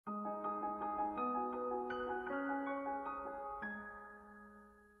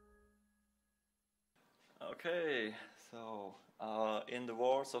Okay, so in the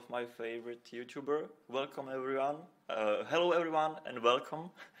words of my favorite YouTuber, welcome everyone. Hello everyone and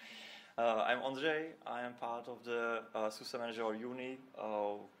welcome. I'm Ondřej. I am part of the SUSE manager Uyuni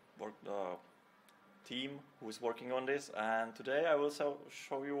team who is working on this, and today I will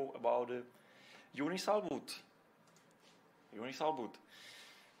show you about the Uyuni Saltboot. Uyuni Saltboot.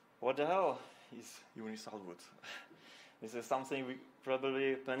 What the hell is Uyuni Saltboot? This is something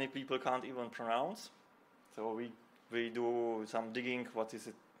probably many people can't even pronounce. So we do some digging. What is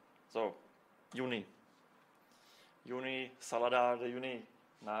it? So Uyuni Salada, the Uyuni,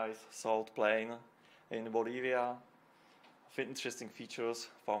 nice salt plain in Bolivia. Interesting features,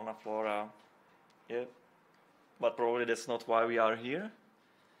 fauna, flora. Yeah, but probably that's not why we are here.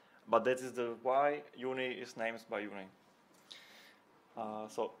 But that is the why Uyuni is named by Uyuni.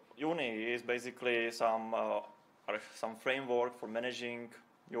 So Uyuni is basically some framework for managing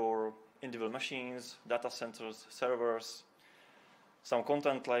your individual machines, data centers, servers, some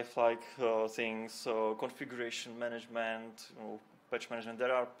content lifecycle things, configuration management, patch management.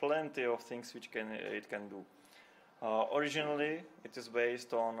 There are plenty of things which it can do. Originally, it is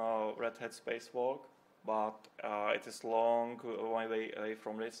based on Red Hat Spacewalk, but it is long way away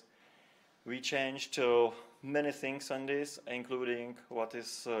from this. We changed many things on this, including what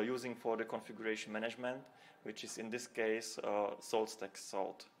is using for the configuration management, which is in this case SaltStack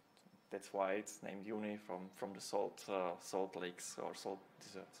Salt. That's why it's named Uyuni from the salt lakes or salt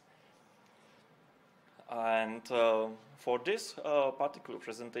deserts. And for this particular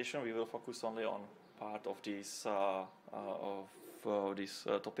presentation, we will focus only on part of these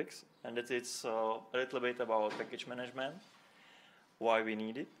topics, and that it's a little bit about package management, why we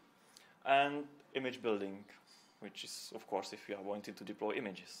need it, and image building, which is, of course, if you are wanting to deploy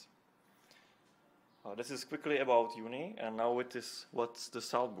images. This is quickly about Uyuni, and now it is what's the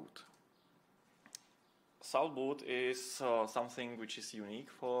Saltboot. Saltboot is something which is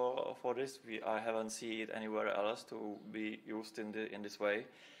unique for this. I haven't seen it anywhere else to be used in this way.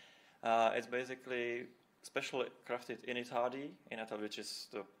 It's basically specially crafted init.rd, which is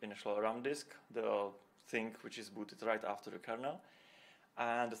the initial RAM disk, the thing which is booted right after the kernel.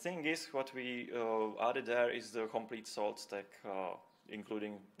 And the thing is, what we added there is the complete SaltStack,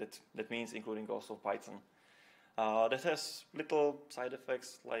 including that means including also Python. That has little side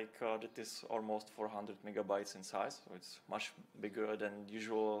effects, like that is almost 400 megabytes in size, so it's much bigger than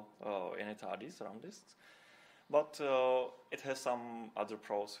usual init.rds RAM disks. But it has some other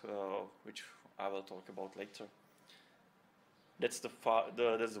pros, which I will talk about later. That's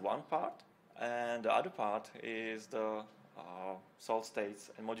that's one part, and the other part is the salt states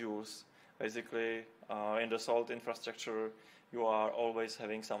and modules. Basically, in the salt infrastructure, you are always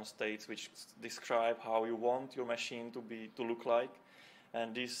having some states which describe how you want your machine to look like,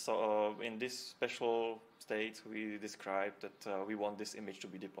 and this in this special state we describe that we want this image to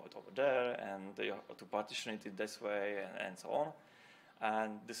be deployed over there and to partition it this way and so on.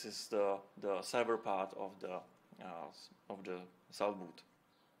 And this is the server part of the Saltboot.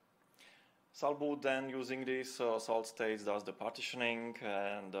 Saltboot then, using these salt states, does the partitioning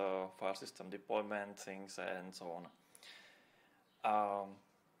and file system deployment things and so on.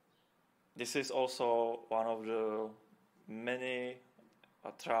 This is also one of the many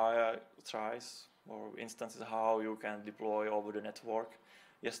tries or instances how you can deploy over the network.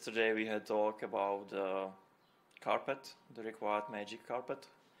 Yesterday we had talk about the carpet, the required magic carpet,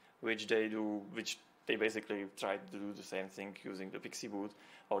 which they basically try to do the same thing using the Pixie boot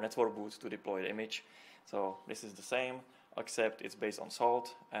or network boot to deploy the image. So this is the same, except it's based on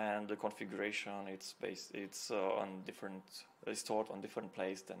salt, and the configuration it's stored on different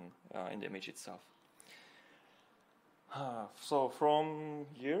place than in the image itself. So from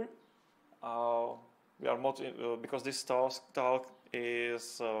here, we are because this talk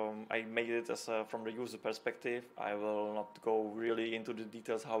is I made it as from the user perspective. I will not go really into the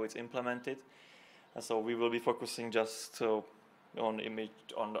details how it's implemented. And so we will be focusing just on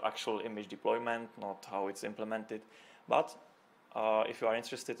the actual image deployment, not how it's implemented. But if you are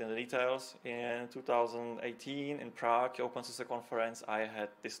interested in the details, in 2018 in Prague, openSUSE conference, I had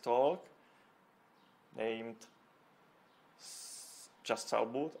this talk named just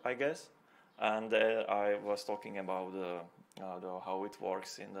Saltboot, I guess, and I was talking about how it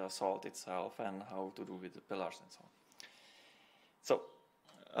works in the salt itself and how to do with the pillars and so on.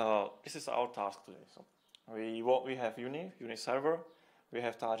 So this is our task today. So we have Uyuni server, we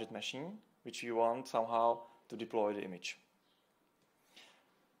have target machine, which we want somehow to deploy the image.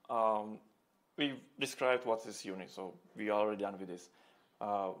 We described what is Uyuni, so we are already done with this.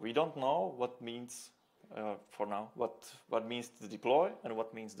 We don't know what means for now what means the deploy and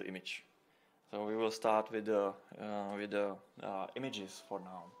what means the image. So we will start with the images for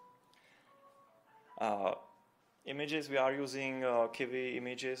now. Images, we are using Kiwi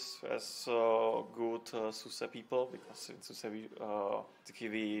images as good SUSE people, because in SUSE the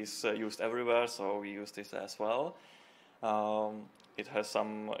Kiwi is used everywhere, so we use this as well. It has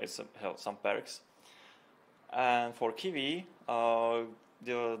some perks. And for Kiwi,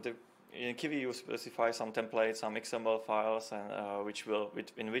 in Kiwi you specify some templates, some XML files, and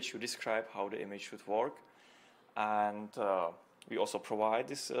in which you describe how the image should work. And we also provide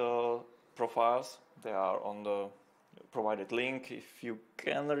these profiles. They are on the provided link. If you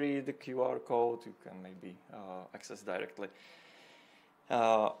can read the QR code, you can maybe access directly.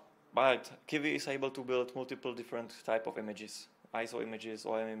 But Kiwi is able to build multiple different type of images: ISO images,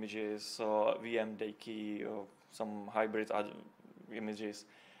 OM images, VM Deiki, some hybrid images.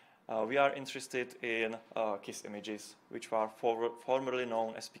 We are interested in KISS images, which were formerly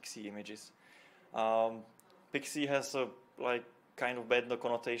known as Pixie images. Pixie has a kind of bad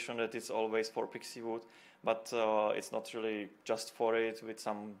connotation that it's always for Pixie Wood, but it's not really just for it. With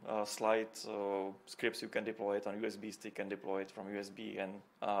some slide scripts, you can deploy it on USB stick and deploy it from USB and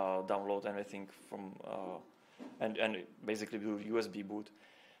download anything from and basically do USB boot.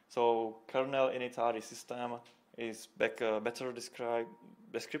 So kernel initari system is better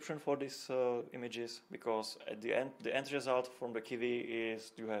description for these images, because at the end result from the Kiwi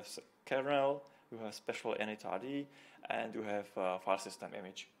is you have kernel, you have special initRD, and you have file system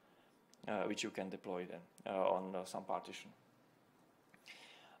image, which you can deploy then on some partition.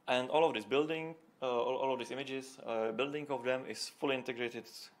 And all of this building, all of these images, building of them is fully integrated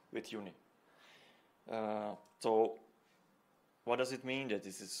with Uyuni. So what does it mean that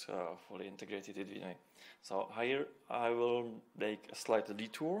this is fully integrated with Uyuni? So here I will take a slight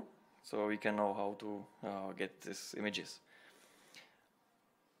detour so we can know how to get these images.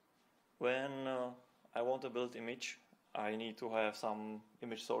 When I want to build image, I need to have some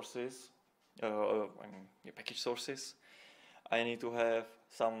image sources, package sources. I need to have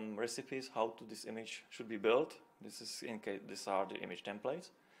some recipes how to this image should be built. These are the image templates.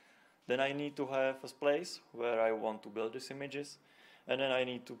 Then I need to have a place where I want to build these images, and then I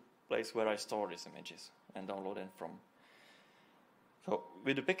need to place where I store these images and download them from. So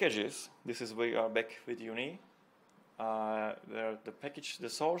with the packages, this is where we are back with Uyuni. Where the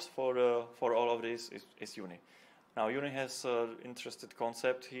source for all of this is Uyuni. Now Uyuni has an interesting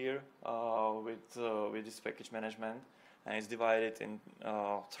concept here with this package management, and it's divided in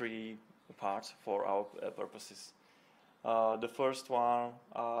 3 parts for our purposes. The first one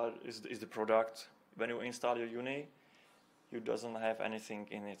is the product. When you install your Uyuni, you doesn't have anything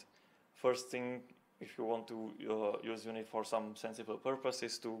in it. First thing, if you want to use Uyuni for some sensible purpose,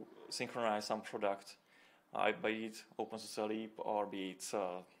 is to synchronize some product. Be it openSUSE Leap or be it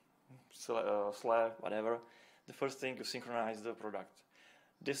Slab, whatever. The first thing, you synchronize the product.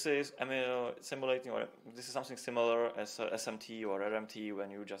 This is simulating, or this is something similar as SMT or RMT, when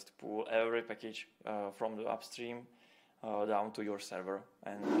you just pull every package from the upstream down to your server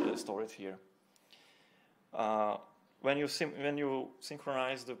and store it here. When you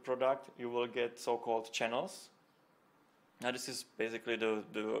synchronize the product, you will get so-called channels. Now this is basically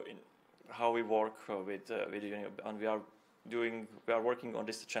how we work with Uyuni, and we are working on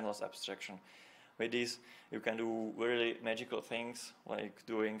this channels abstraction. With this, you can do really magical things, like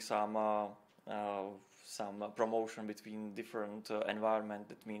doing some promotion between different environments.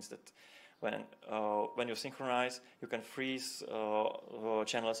 That means that when you synchronize, you can freeze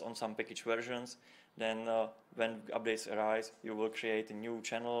channels on some package versions. Then when updates arise, you will create new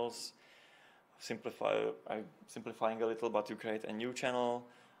channels. Simplifying a little, but you create a new channel,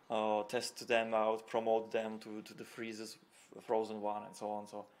 test them out, promote them to the frozen one, and so on.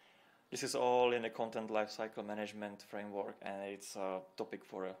 So this is all in a content lifecycle management framework, and it's a topic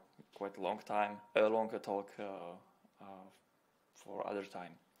for a quite long time, a longer talk for other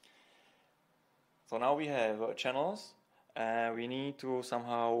time. So now we have channels, and we need to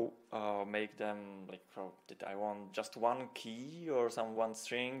somehow make them that I want just one key or one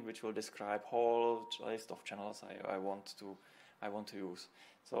string which will describe whole list of channels I want to use.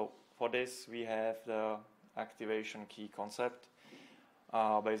 So for this we have the activation key concept.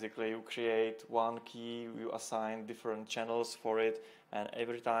 Basically, you create one key, you assign different channels for it, and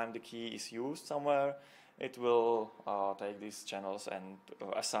every time the key is used somewhere, it will take these channels and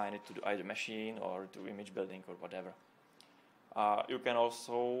assign it to either machine or to image building or whatever. You can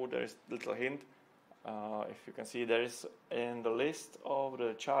also, there is a little hint, if you can see, there is in the list of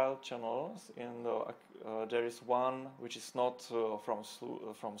the child channels, there is one which is not from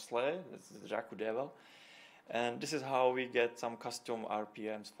SLE, it's the Jaku Devil, And this is how we get some custom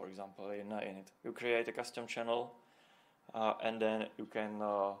RPMs, for example, in it. You create a custom channel, and then you can,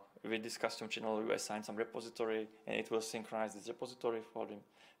 with this custom channel, you assign some repository, and it will synchronize this repository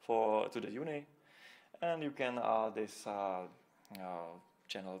to the Uyuni, and you can add this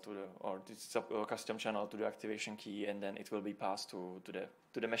channel to this custom channel to the activation key, and then it will be passed to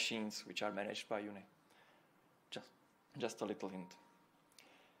the machines which are managed by Uyuni. Just a little hint.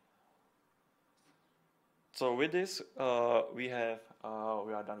 So with this, we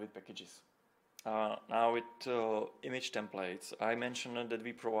are done with packages. Now with image templates, I mentioned that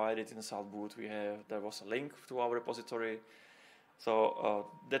we provided in Saltboot. There was a link to our repository. So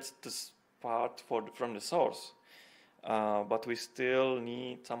that's the part from the source. But we still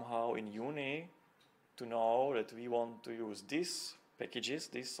need somehow in Uyuni to know that we want to use these packages,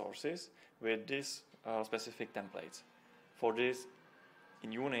 these sources, with these specific templates. For this,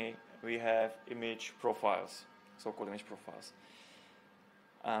 in Uyuni, we have image profiles, so-called image profiles.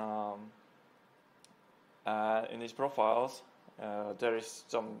 In these profiles, there is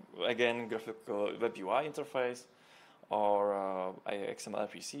some, again, graphical web UI interface, or XML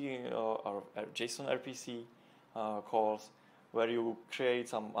RPC, or JSON RPC calls, where you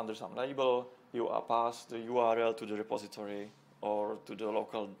create under some label, you pass the URL to the repository or to the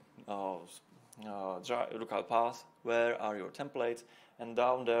local path, where are your templates, and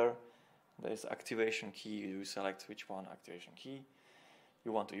down there's activation key. You select which one activation key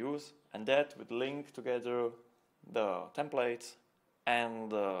you want to use, and that would link together the templates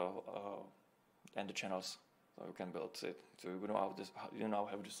and the channels, so you can build it. So you now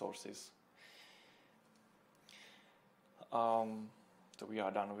have the sources. So we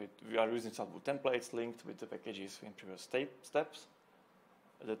are using Saltboot templates linked with the packages in previous steps.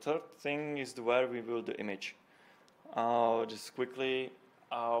 The third thing is where we build the image. Just quickly,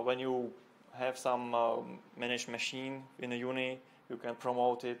 when you have some managed machine in a Uyuni, you can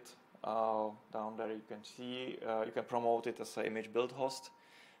promote it. Down there you can see, you can promote it as an image build host.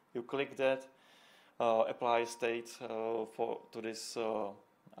 You click that, apply state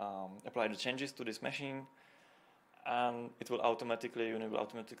apply the changes to this machine, and Uyuni will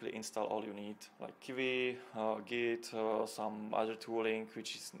automatically install all you need, like Kiwi, Git, some other tooling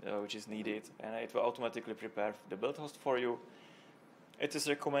which is needed, and it will automatically prepare the build host for you. It is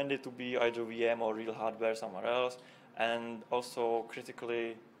recommended to be either VM or real hardware somewhere else, and also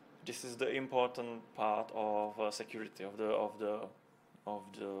critically, this is the important part of security of the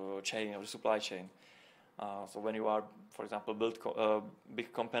chain, of the supply chain. So when you are, for example,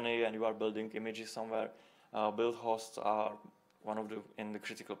 big company and you are building images somewhere, build hosts are one of the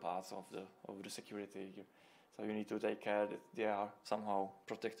critical parts of the security. So you need to take care that they are somehow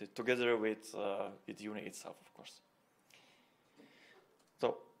protected together with Uyuni itself, of course.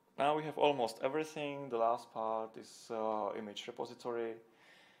 So now we have almost everything. The last part is image repository,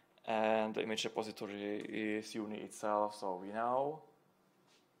 and the image repository is Uyuni itself. So we now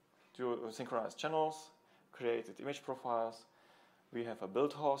do synchronize channels, created image profiles. We have a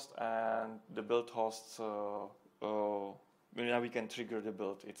build host, and the build hosts, now we can trigger the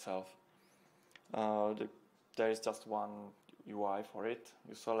build itself. There is just one UI for it.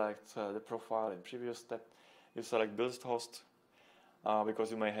 You select the profile in previous step. You select build host,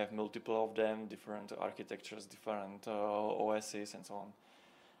 because you may have multiple of them, different architectures, different OSs, and so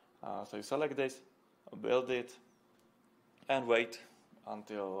on. So you select this, build it, and wait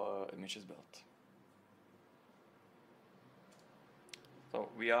until image is built. So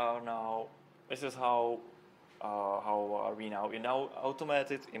we are now, this is how are we now in our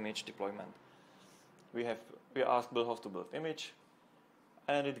automated image deployment. We asked build host to build image,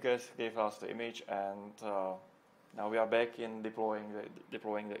 and it gave us the image, and now we are back in deploying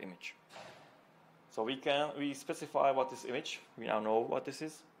the image. So we specify what is image. We now know what this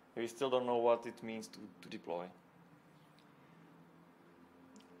is. We still don't know what it means to deploy.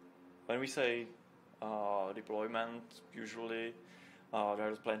 When we say deployment, usually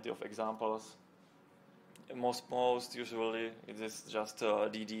there's plenty of examples. Most usually it is just a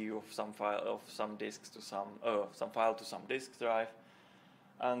DD of some disks to some file to some disk drive,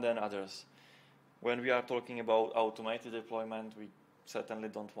 and then others. When we are talking about automated deployment, we certainly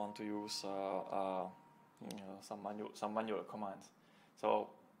don't want to use some manual commands. So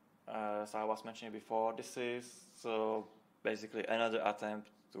as I was mentioning before, this is basically another attempt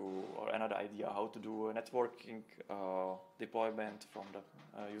or another idea how to do a networking deployment from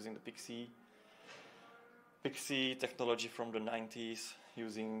using the PXE technology from the 90s,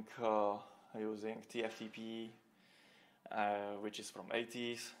 using TFTP, which is from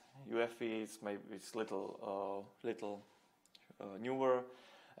 80s. UEFI is maybe little newer,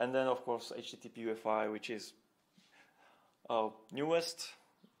 And then, of course, HTTP UEFI, which is newest.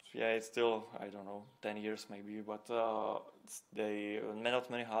 Yeah, it's still, I don't know, 10 years maybe, but not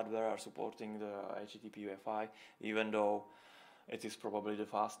many hardware are supporting the HTTP UEFI, even though it is probably the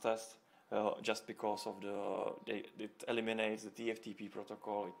fastest, just because of it eliminates the TFTP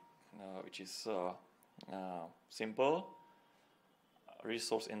protocol, which is simple,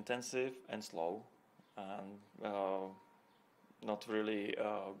 resource intensive, and slow, and not really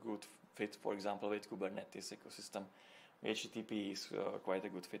a good fit, for example, with Kubernetes ecosystem. HTTP is quite a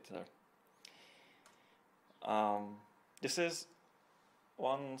good fit there. This is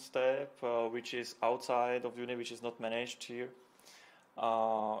one step which is outside of Uyuni, which is not managed here.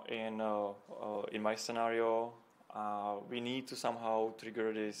 In my scenario, we need to somehow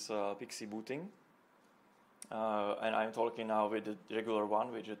trigger this PXE booting. And I'm talking now with the regular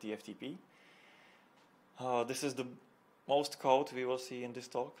one, with the TFTP. This is the most code we will see in this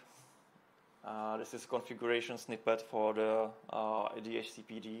talk. This is a configuration snippet for the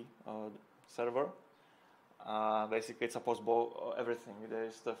DHCPD server. Basically, it supports everything. There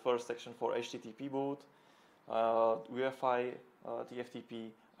is the first section for HTTP boot, UEFI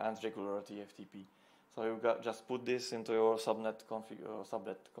TFTP, and regular TFTP. So you just put this into your subnet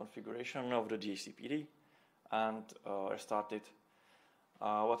configuration of the DHCPD and restart it.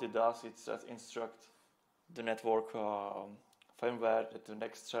 What it does, it just instructs the network firmware that the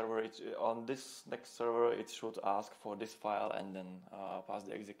next server, on this next server, it should ask for this file and then pass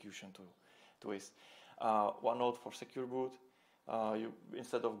the execution to it. One note for secure boot,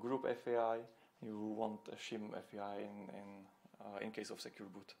 instead of group FAI, you want a shim FAI in case of secure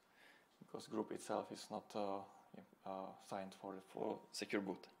boot, because group itself is not signed for secure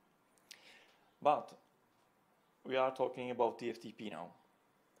boot. But we are talking about TFTP now,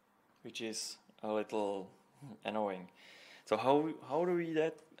 which is a little annoying. So how do we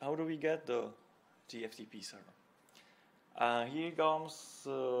get the TFTP server? Here comes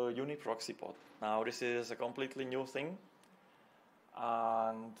Uyuni proxy pod. Now this is a completely new thing,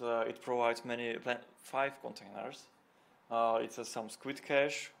 and it provides 5 containers. It has some squid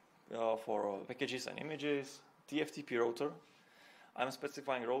cache for packages and images, TFTP router. I'm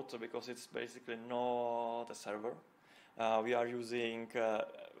specifying router because it's basically not a server. We are using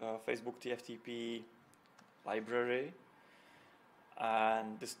Facebook TFTP library,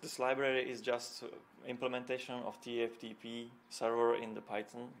 and this library is just implementation of TFTP server in the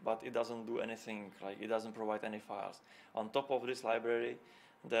Python, but it doesn't do anything, like it doesn't provide any files. On top of this library,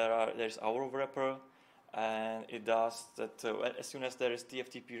 there's our wrapper, and it does that as soon as there is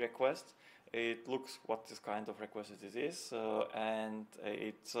TFTP request, it looks what this kind of request it is, and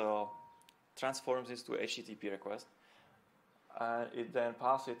it transforms this to HTTP request. It then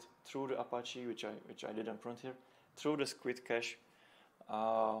passes it through the Apache, which I didn't print here, through the squid cache,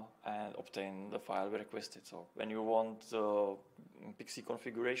 and obtain the file we requested. So when you want PXE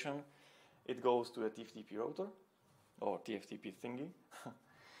configuration, it goes to a TFTP router or TFTP thingy,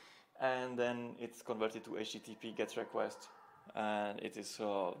 and then it's converted to HTTP GET request, and it is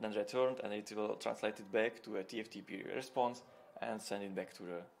then returned, and it will translate it back to a TFTP response and send it back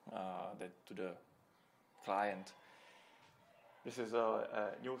to the client. This is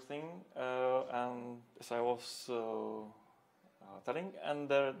a new thing, and as I was telling, and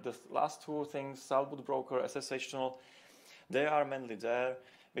the last 2 things, Saltboot broker, SSH tunnel, they are mainly there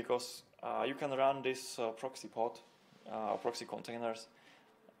because you can run this proxy pod, proxy containers,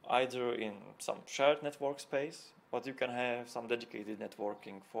 either in some shared network space, but you can have some dedicated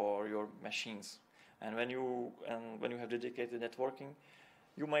networking for your machines. And when you have dedicated networking,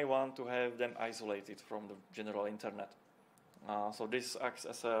 you may want to have them isolated from the general internet. So this acts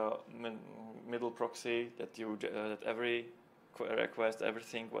as a middle proxy that every request,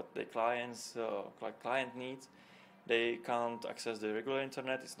 everything what the client needs, they can't access the regular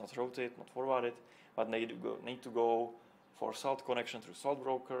internet. It's not routed, not forwarded, but need to go for Salt connection through Salt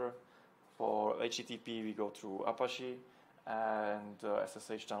broker. For HTTP, we go through Apache, and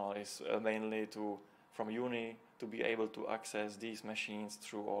SSH tunnel is mainly from Uyuni to be able to access these machines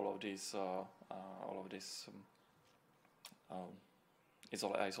through all of these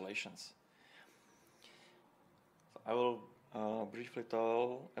isolations. So I will briefly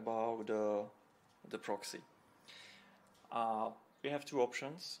tell about the proxy. We have 2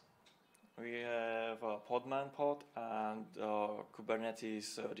 options. We have a Podman pod and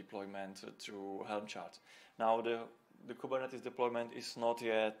Kubernetes deployment through Helm chart. Now the Kubernetes deployment is not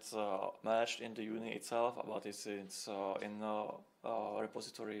yet merged in the Uyuni itself, but it's in a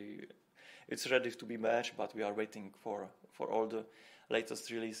repository. It's ready to be merged, but we are waiting for all the latest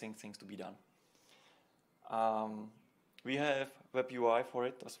releasing things to be done. We have web UI for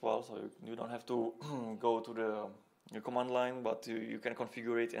it as well, so you don't have to go to the command line, but you can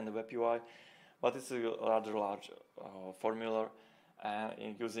configure it in the web UI. But it's a rather large formula, and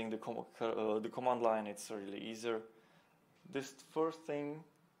in using the command line, it's really easier. This first thing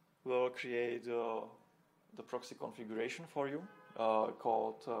will create the proxy configuration for you,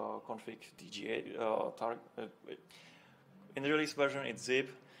 called config DGA. In the release version, it's zip.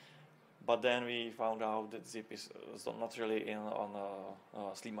 But then we found out that zip is not really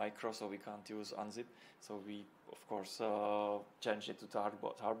on Slim Micro, so we can't use unzip. So we, of course, changed it to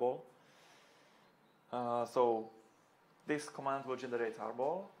tarball. So this command will generate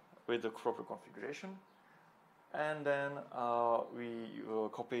tarball with the proper configuration, and then we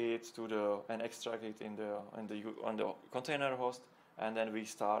copy it to and extract it on the container host, and then we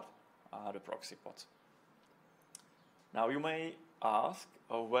start the proxy pod. Now you may ask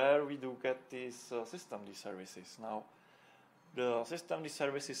where we do get these systemd services. Now, the systemd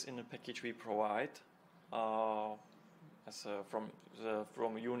services in the package we provide from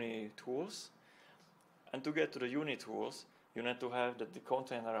Uyuni tools, and to get to the Uyuni tools, you need to have that the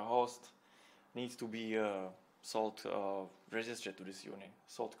container host needs to be Salt registered to this Uyuni,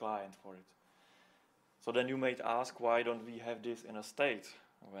 Salt client for it. So then you might ask, why don't we have this in a state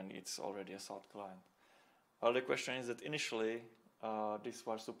when it's already a Salt client? Well, the question is that initially this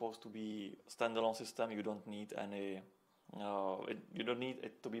was supposed to be a standalone system. You don't need any. You don't need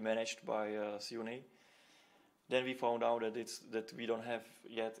it to be managed by Uyuni. Then we found out that we don't have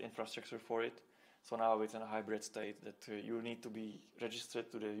yet infrastructure for it. So now it's in a hybrid state that you need to be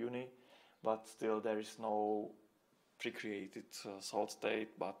registered to the Uyuni, but still there is no pre-created Salt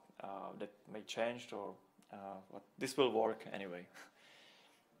state. But that may change, or but this will work anyway.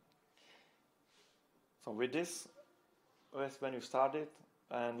 So with this, when you start it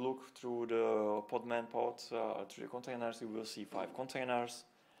and look through the podman pod, through the containers, you will see 5 containers,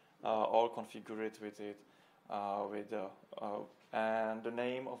 all configured with it, and the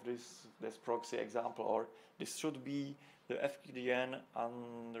name of this proxy example, or this should be the FQDN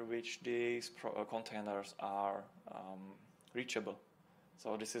under which these containers are reachable.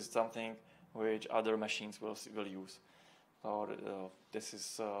 So this is something which other machines will use. So this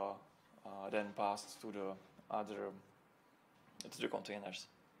is then passed to the containers.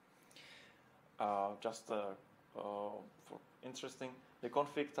 Just for interesting, the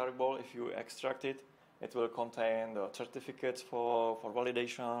config tarball, if you extract it, it will contain the certificates for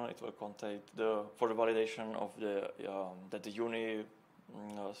validation. It will contain for the validation of that the Uyuni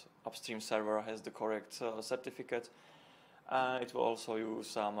upstream server has the correct certificate. It will also use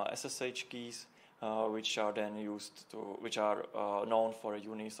some SSH keys, which are then which are known for a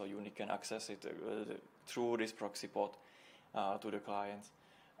Uyuni, so Uyuni can access it through this proxy pod to the client,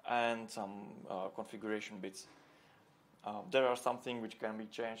 and some configuration bits. There are something which can be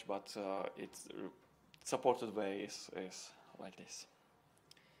changed, but it's supported way is like this.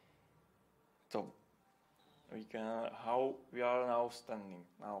 So how we are now standing.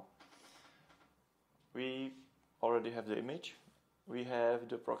 Now we already have the image. We have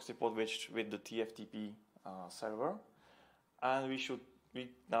the proxy pod with the TFTP server, and we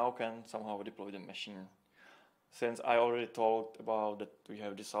now can somehow deploy the machine. Since I already talked about that we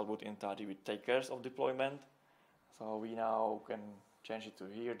have the Saltboot entity which takes care of deployment, so we now can change it to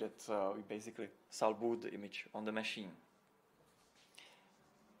here that we basically Saltboot the image on the machine.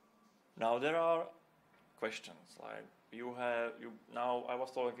 Now there are questions like now I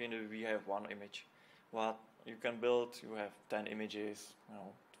was talking that we have one image, but you can build, you have 10 images,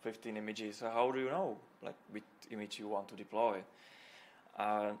 15 images. So how do you know like which image you want to deploy?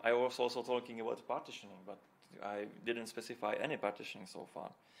 I was also talking about partitioning, but I didn't specify any partitioning so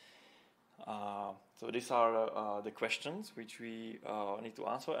far. So these are the questions which we need to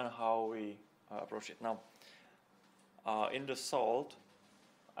answer and how we approach it. Now, in the Salt,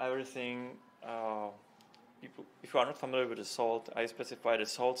 everything, if you are not familiar with the Salt, I specify the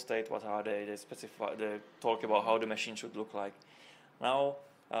Salt state, what are they? They talk about how the machine should look like. Now,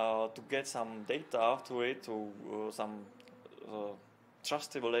 to get some data to it, some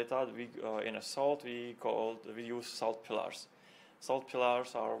trustable data, in a Salt, we use Salt pillars. Salt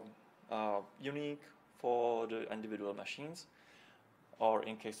pillars are unique for the individual machines, or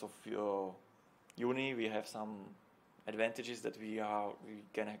in case of Uyuni, we have some advantages that we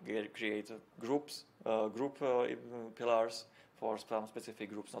can create group pillars for some specific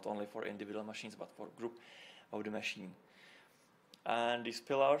groups, not only for individual machines but for group of the machine. And these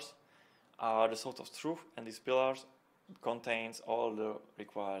pillars are the source of truth, and these pillars contains all the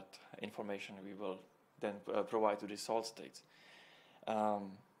required information we will then provide to the Salt states.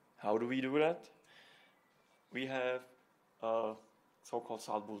 How do we do that? We have a so-called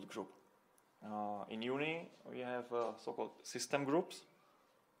Saltboot group. In Uyuni, we have so-called system groups.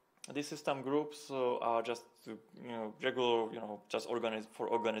 These system groups are just regular, just for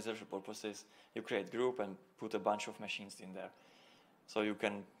organizational purposes. You create group and put a bunch of machines in there, so you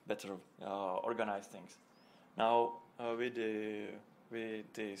can better organize things. Now with the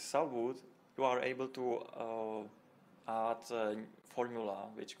Saltboot, you are able to add a formula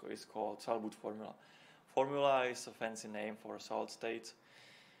which is called Saltboot formula. Formula is a fancy name for salt states,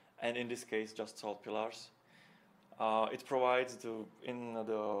 and in this case, just salt pillars. It provides the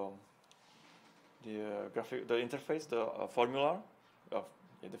interface, the formula of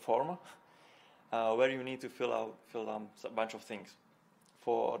the form, where you need to fill out a bunch of things.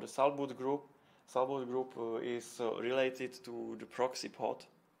 For the Saltboot group is related to the proxy pod.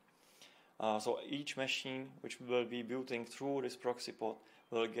 So each machine which will be booting through this proxy pod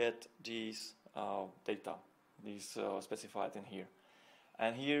will get these data, these specified in here.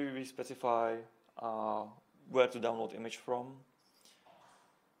 And here we specify where to download image from.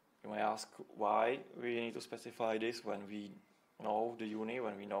 You may ask why we need to specify this when we know the Uyuni,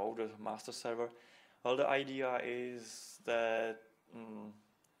 when we know the master server. Well, the idea is that,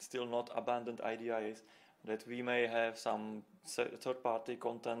 still not abandoned idea is that we may have some third-party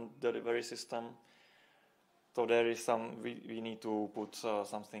content delivery system. So there is we need to put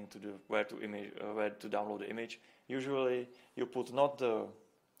something to do where to download the image. Usually you put not the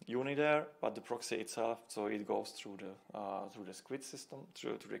Uyuni there, but the proxy itself, so it goes through the squid system,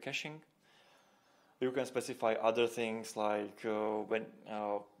 through the caching. You can specify other things like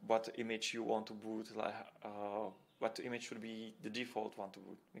what image you want to boot, like what image should be the default one to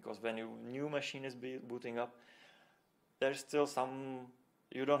boot. Because when your new machine is booting up, there's still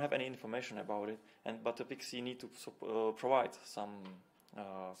you don't have any information about it, but the Pixie need to provide some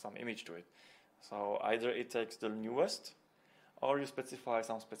image to it. So either it takes the newest, or you specify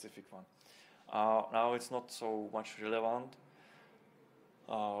some specific one. Now it's not so much relevant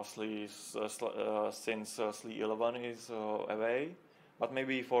since SLE 11 is away, but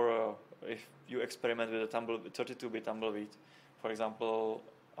maybe if you experiment with a 32-bit tumbleweed, for example,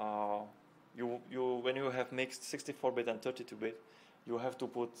 when you have mixed 64-bit and 32-bit, you have to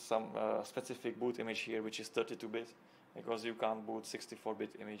put some specific boot image here, which is 32-bit, because you can't boot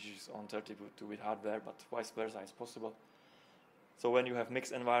 64-bit images on 32-bit hardware, but vice versa is possible. So when you have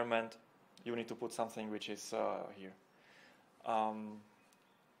mixed environment, you need to put something which is here.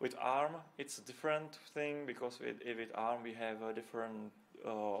 With ARM, it's a different thing, because with ARM we have a different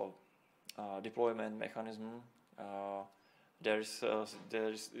deployment mechanism. There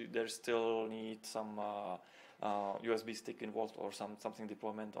still need some USB stick involved or something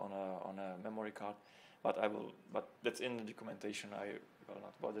deployment on a memory card, but that's in the documentation. I will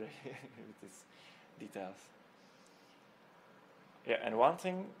not bother with these details. Yeah, and one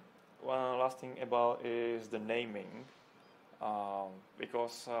last thing about is the naming,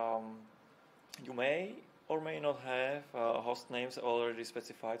 because you may or may not have host names already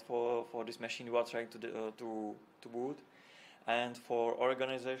specified for this machine you are trying to boot, and for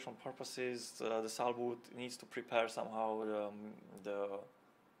organizational purposes, the Saltboot needs to prepare somehow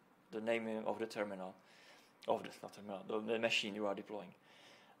the naming of the terminal, the machine you are deploying,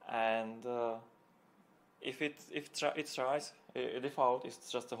 and if it tries, default is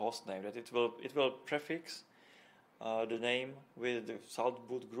just a host name that it will prefix the name with the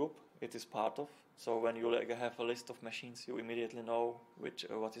Saltboot group it is part of. So when you have a list of machines, you immediately know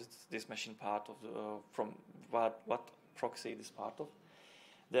what is this machine part of, from what proxy it is part of.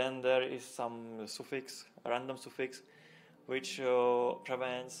 Then there is some suffix, a random suffix, which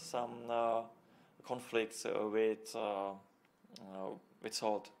prevents some conflicts with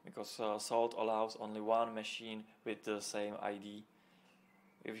Salt, because Salt allows only one machine with the same ID.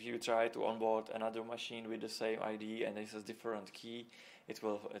 If you try to onboard another machine with the same ID and this is different key, it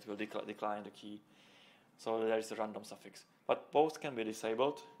will decline the key. So there is a random suffix. But both can be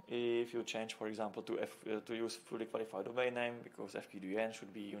disabled if you change, for example, to use fully qualified domain name, because FQDN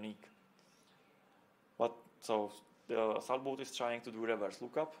should be unique. So the Saltboot is trying to do reverse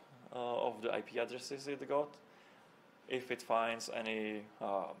lookup of the IP addresses it got. If it finds any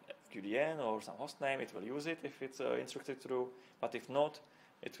FQDN or some host name, it will use it if it's instructed through. But if not,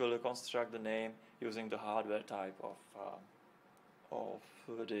 it will construct the name using the hardware type of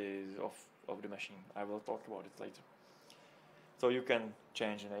the machine. I will talk about it later. So you can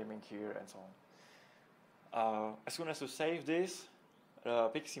change the naming here and so on. As soon as you save this,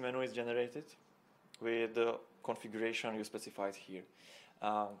 Pixie menu is generated with the configuration you specified here.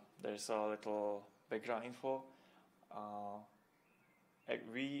 There's a little background info.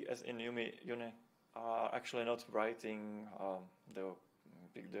 We, as in Uyuni are actually not writing the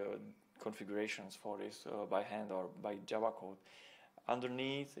configurations for this by hand or by Java code.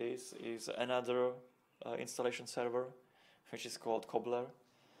 Underneath is another installation server, which is called Cobbler,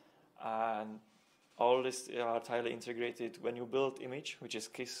 and all this are tightly integrated. When you build image, which is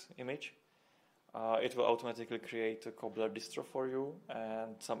KISS image, it will automatically create a Cobbler distro for you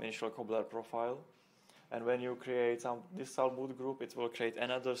and some initial Cobbler profile. And when you create this Saltboot group, it will create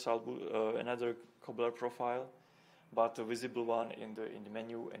another another Cobbler profile, but a visible one in the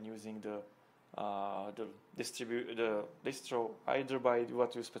menu, and using the distro either by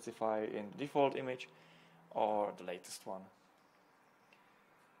what you specify in default image or the latest one.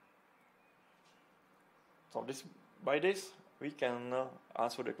 So by this we can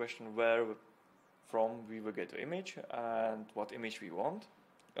answer the question where from we will get the image and what image we want,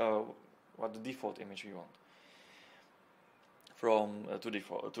 what the default image we want from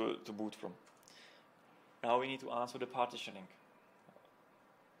to boot from. Now we need to answer the partitioning.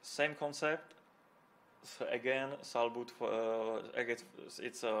 Same concept. So again, Saltboot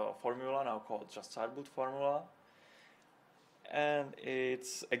it's a formula now called just Saltboot formula, and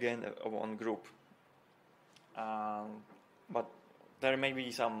it's again a one group. But there may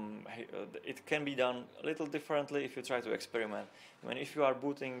be some. It can be done a little differently if you try to experiment. I mean, if you are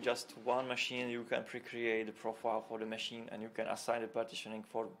booting just one machine, you can pre-create the profile for the machine, and you can assign the partitioning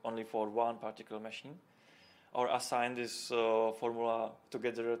only for one particular machine, or assign this formula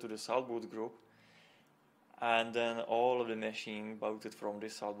together to the Saltboot group, and then all of the machine booted from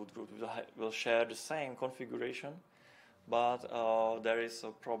this Saltboot group will share the same configuration. But there is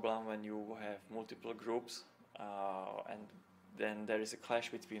a problem when you have multiple groups, and then there is a clash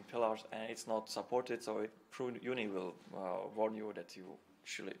between pillars, and it's not supported. So Uyuni will warn you that you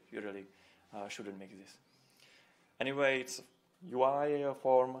really shouldn't make this. Anyway, it's UI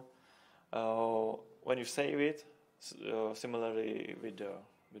form. When you save it, similarly with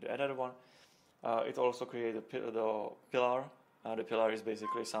the other one, it also creates the pillar. The pillar is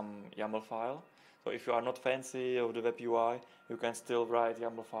basically some YAML file. So if you are not fancy of the web UI, you can still write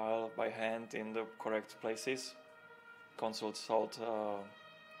YAML file by hand in the correct places. Consult Salt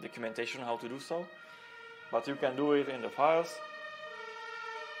documentation how to do so. But you can do it in the files,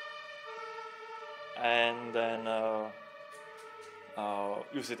 and then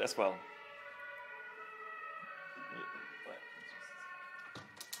use it as well.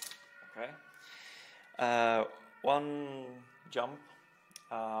 Okay. One jump,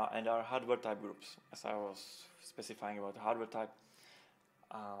 and our hardware type groups, as I was specifying about the hardware type.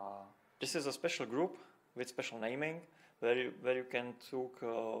 This is a special group with special naming, where you can took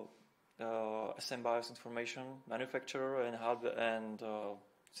SMBIOS information, manufacturer and hardware and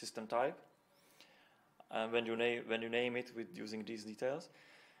system type. And when you name it with using these details,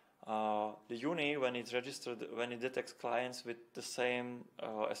 the Uyuni, when it's registered, when it detects clients with the same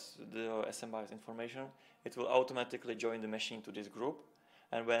as the SMBIOS information, it will automatically join the machine to this group.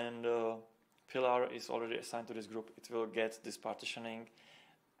 And when the pillar is already assigned to this group, it will get this partitioning.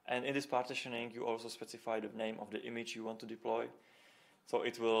 And in this partitioning, you also specify the name of the image you want to deploy. So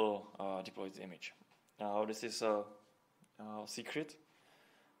it will deploy the image. Now this is a secret,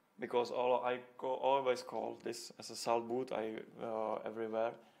 because I always call this as a Saltboot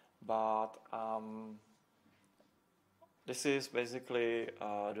everywhere. But this is basically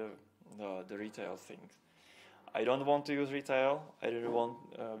the retail thing. I don't want to use retail. I really want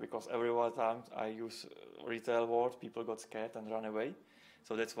because every time I use retail word, people got scared and run away.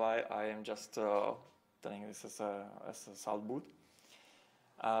 So that's why I am just telling this as a Saltboot.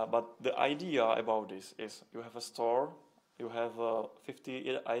 But the idea about this is you have a store, you have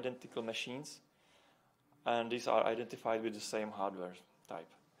 50 identical machines, and these are identified with the same hardware type.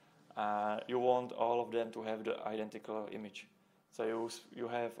 You want all of them to have the identical image. So you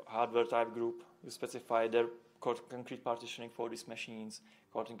have hardware type group, you specify their concrete partitioning for these machines,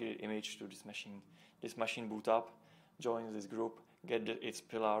 concrete image to this machine. This machine boot up, joins this group, get its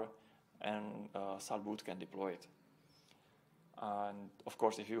pillar, and Saltboot can deploy it. And of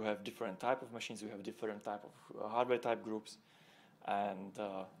course, if you have different type of machines, you have different type of hardware type groups, and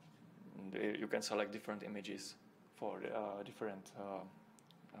you can select different images for different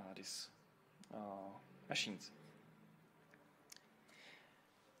these machines.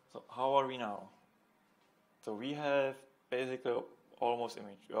 So how are we now? So we have basically almost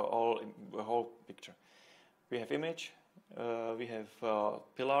image, the whole picture. We have image, we have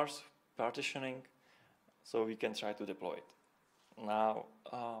pillars, partitioning, so we can try to deploy it. Now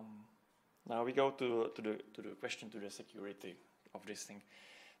we go to the question to the security of this thing.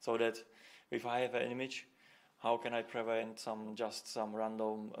 So that if I have an image, how can I prevent some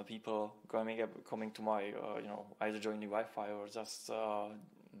random people coming to my either joining Wi-Fi or just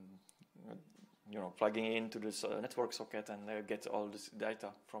plugging into this network socket and get all this data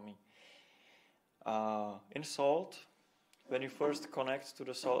from me. In Salt, when you first connect to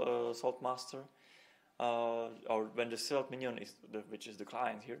the Salt master, or when the Salt minion which is the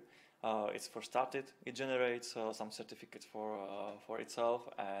client here, it's first started, it generates some certificates for itself,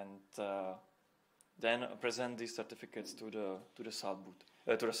 and then present these certificates to the Saltboot,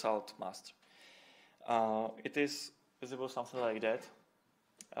 to the Salt master. It is visible something like that.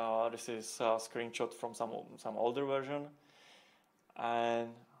 This is a screenshot from some older version,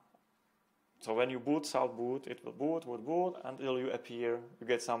 and so when you boot Saltboot, it will boot until you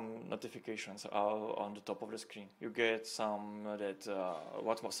get some notifications on the top of the screen. You get some that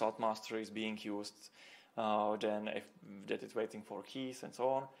what Saltmaster is being used, then that it's waiting for keys and so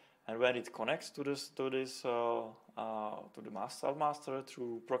on. And when it connects to the Saltmaster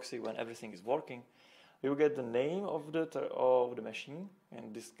through proxy, when everything is working, you get the name of the machine.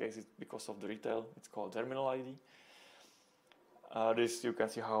 In this case, it's because of the retail, it's called terminal ID. This you can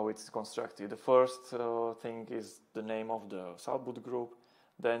see how it's constructed. The first thing is the name of the Saltboot group.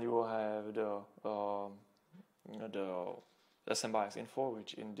 Then you have the SMBIOS info,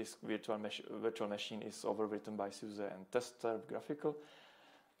 which in this virtual machine is overwritten by SUSE and tester graphical.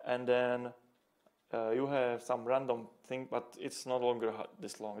 And then you have some random thing, but it's no longer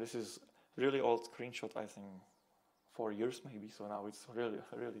this long. This is really old screenshot, I think 4 years maybe. So now it's really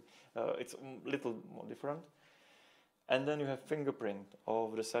it's a little more different. And then you have fingerprint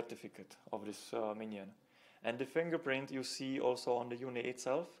of the certificate of this minion. And the fingerprint you see also on the Uyuni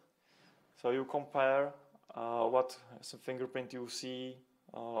itself. So you compare what fingerprint you see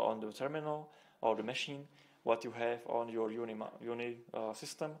on the terminal or the machine, what you have on your Uyuni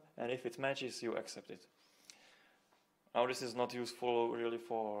system, and if it matches, you accept it. Now this is not useful really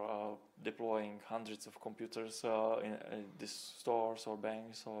for deploying hundreds of computers in these stores or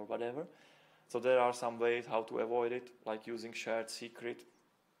banks or whatever. So there are some ways how to avoid it, like using shared secret.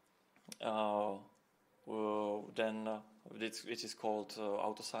 It is called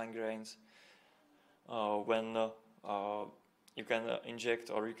auto-sign grains. When you can inject,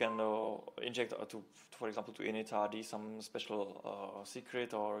 or you can inject for example, to initRD some special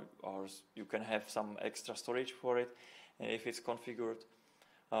secret, or you can have some extra storage for it. And if it's configured,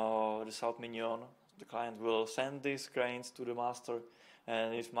 the Salt minion, the client will send these grains to the master.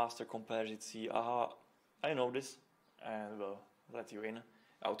 And if master compares it, see, I know this, and will let you in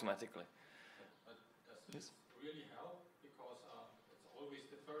automatically. But does this really help? Because it's always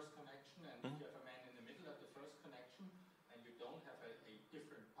the first connection, and if you have a man in the middle at the first connection, and you don't have a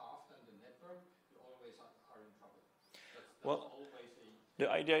different path than the network, you always are in trouble. That's always the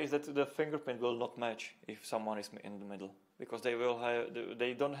idea is that the fingerprint will not match if someone is in the middle, because they will have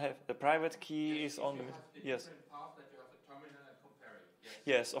they don't have the private key is on the middle. Yes. Path that you have a terminal and compare it.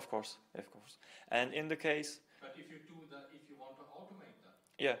 Yes, of course. And in the case. But if you do that, if you want to automate that,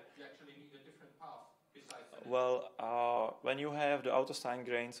 yeah, you actually need a different path besides that. Well, when you have the auto-sign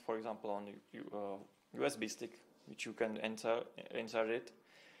grains, for example, on the USB stick, which you can insert it,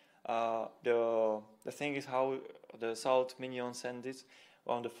 the thing is how the Salt minion sends it.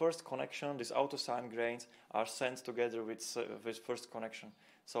 On the first connection, these auto-sign grains are sent together with first connection.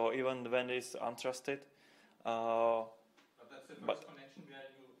 So even when it's untrusted. But that's the first connection where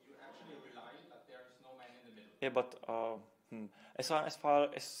you actually rely that there is no man in the middle. Yeah, but as far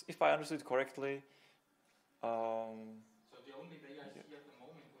as if I understood correctly. So the only way I see at the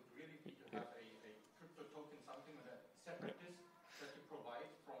moment would really be to have a crypto token, something with a separate disk that you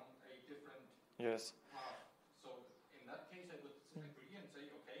provide from a different path. So in that case, I would agree and say,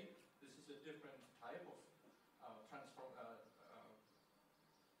 okay, this is a different type of transform.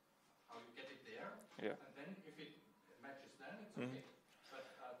 How you get it there, and then if it matches, then it's okay. But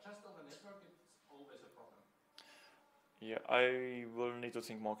just on the network, it's always a problem. Yeah, I will need to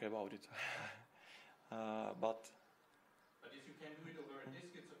think more about it. But if you can do it over a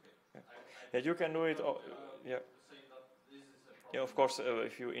disk, it's okay. Yeah, you can do it. Say that this is a problem. Yeah, of course.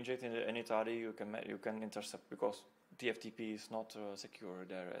 If you inject in initRD, you can intercept, because TFTP is not secure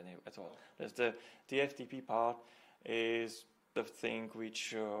there at all. There's the TFTP part is the thing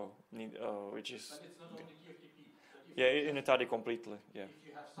which is. But it's not only TFTP. Yeah, initRD completely. Yeah. If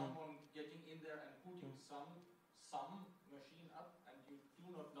you have someone getting in there and putting some machine up, and you do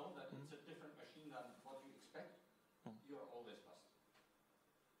not know that it's a different machine than what you expect, you are always busted.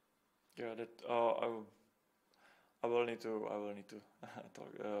 Yeah, that I will need to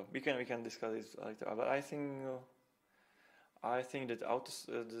talk. We can discuss this later. But I think that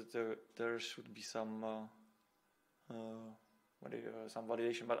there should be some some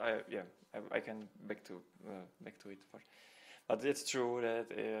validation, but I can back to it first. But it's true that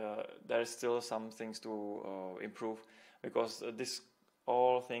there is still some things to improve, because this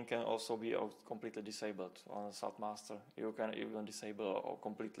whole thing can also be completely disabled on SaltMaster. You can even disable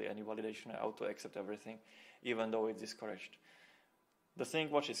completely any validation, auto accept everything, even though it's discouraged. The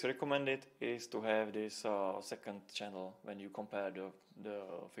thing what is recommended is to have this second channel when you compare the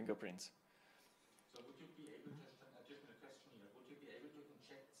fingerprints. So would you be able to, just an additional question here, would you be able to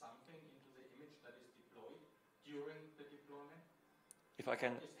inject something into the image that is deployed during the deployment? If I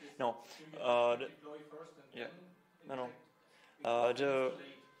can, no. Do you deploy first and then inject?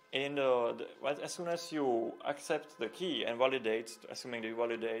 As soon as you accept the key and validate, assuming you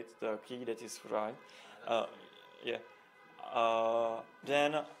validate the key that is right,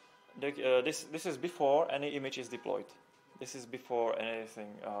 then this is before any image is deployed. This is before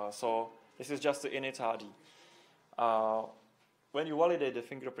anything. So this is just the init RD. When you validate the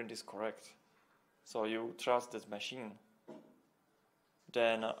fingerprint is correct, so you trust this machine,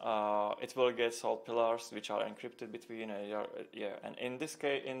 then it will get salt pillars which are encrypted between and in this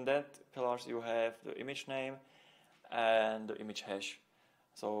case, in that pillars you have the image name and the image hash.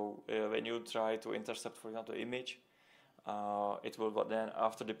 So when you try to intercept, for example, the image, it will then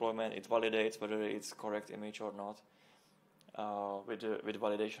after deployment it validates whether it's correct image or not with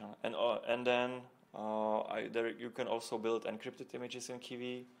validation, and then you can also build encrypted images in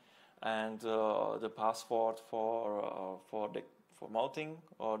Kiwi, and the password for mounting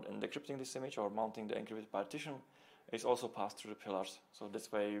or decrypting this image or mounting the encrypted partition is also passed through the pillars. So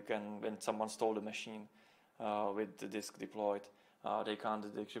this way you can, when someone stole the machine with the disk deployed, they can't do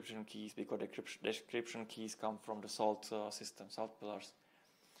the decryption keys, because the decryption keys come from the Salt system, Salt pillars.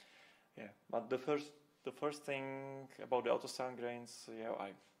 Yeah, but the first thing about the auto-scan grains,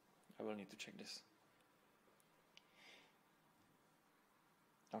 I will need to check this.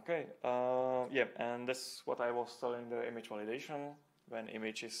 Okay, and that's what I was telling the image validation. When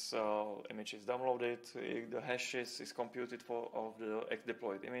image is downloaded, the hash is computed of the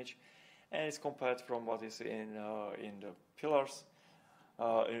deployed image, and it's compared from what is in the pillars.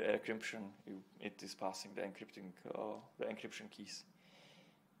 In encryption, it is passing the encryption keys.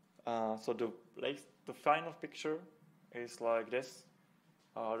 So the final picture is like this.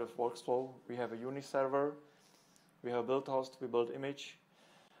 The workflow: we have a Uyuni server, we have build host, we build image.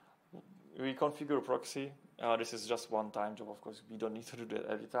 We configure proxy. This is just one-time job, of course. We don't need to do that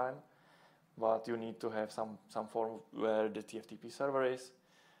every time, but you need to have some form where the TFTP server is,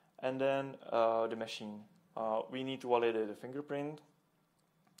 and then the machine. We need to validate the fingerprint,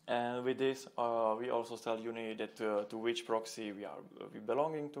 and with this, we also tell Uyuni that to which proxy we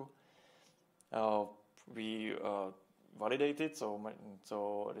belonging to. We validate it, so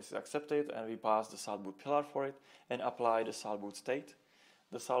this is accepted, and we pass the Saltboot pillar for it and apply the Saltboot state.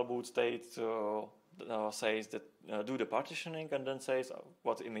 The Saltboot state says that do the partitioning and then says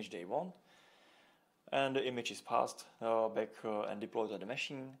what image they want, and the image is passed back and deployed to the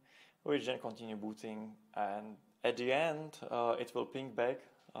machine, which then continue booting, and at the end it will ping back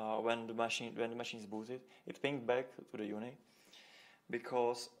when the machine is booted. It pings back to the Uyuni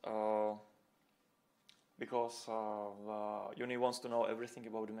because Uyuni wants to know everything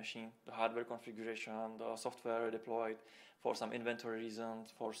about the machine, the hardware configuration, the software deployed, for some inventory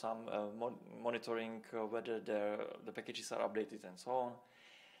reasons, for some monitoring whether the packages are updated and so on.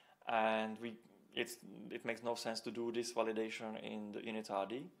 And it makes no sense to do this validation in the init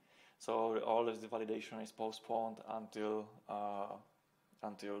RD, so all of the validation is postponed until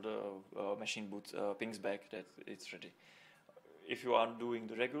the machine boot pings back that it's ready. If you are doing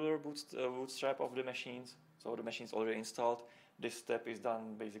the regular bootstrap of the machines, so the machine is already installed, this step is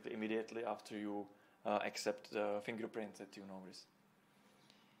done basically immediately after you accept the fingerprint that you know this.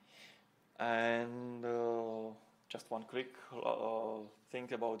 And just one quick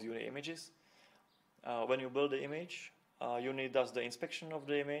thing about Uyuni images. When you build the image, Uyuni does the inspection of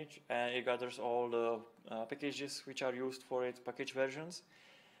the image, and it gathers all the packages which are used for it, package versions,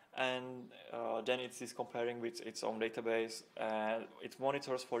 and then it is comparing with its own database, and it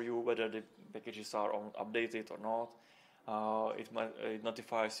monitors for you whether the packages are updated or not. It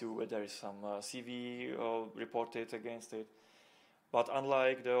notifies you whether there is some CV reported against it. But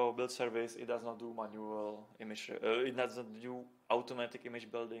unlike the build service, it does not do manual image. It doesn't do automatic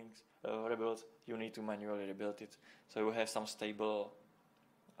image buildings, rebuilds. You need to manually rebuild it. So you have some stable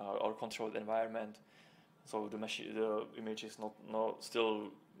or controlled environment. So the image is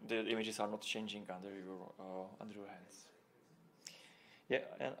the images are not changing under your hands. Yeah,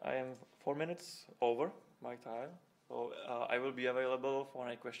 and I am 4 minutes over my time. So I will be available for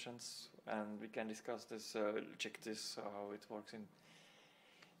any questions, and we can discuss this, check this, how it works in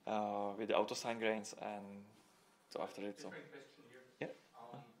with the auto-sign grains, and so after it. Different question here. Yeah.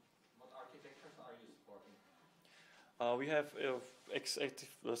 What architectures are you supporting? We have x86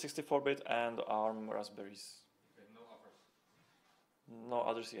 64-bit and ARM Raspberries. Okay, no others. No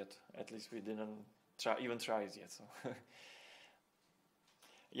others yet. At least we didn't even try it yet. So.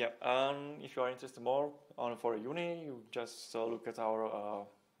 Yeah, if you are interested more for Uyuni, you just look at our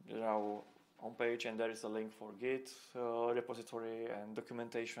homepage, and there is a link for Git repository and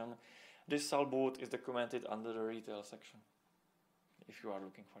documentation. This Saltboot is documented under the retail section, if you are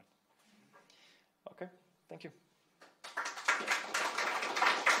looking for it. Okay, thank you.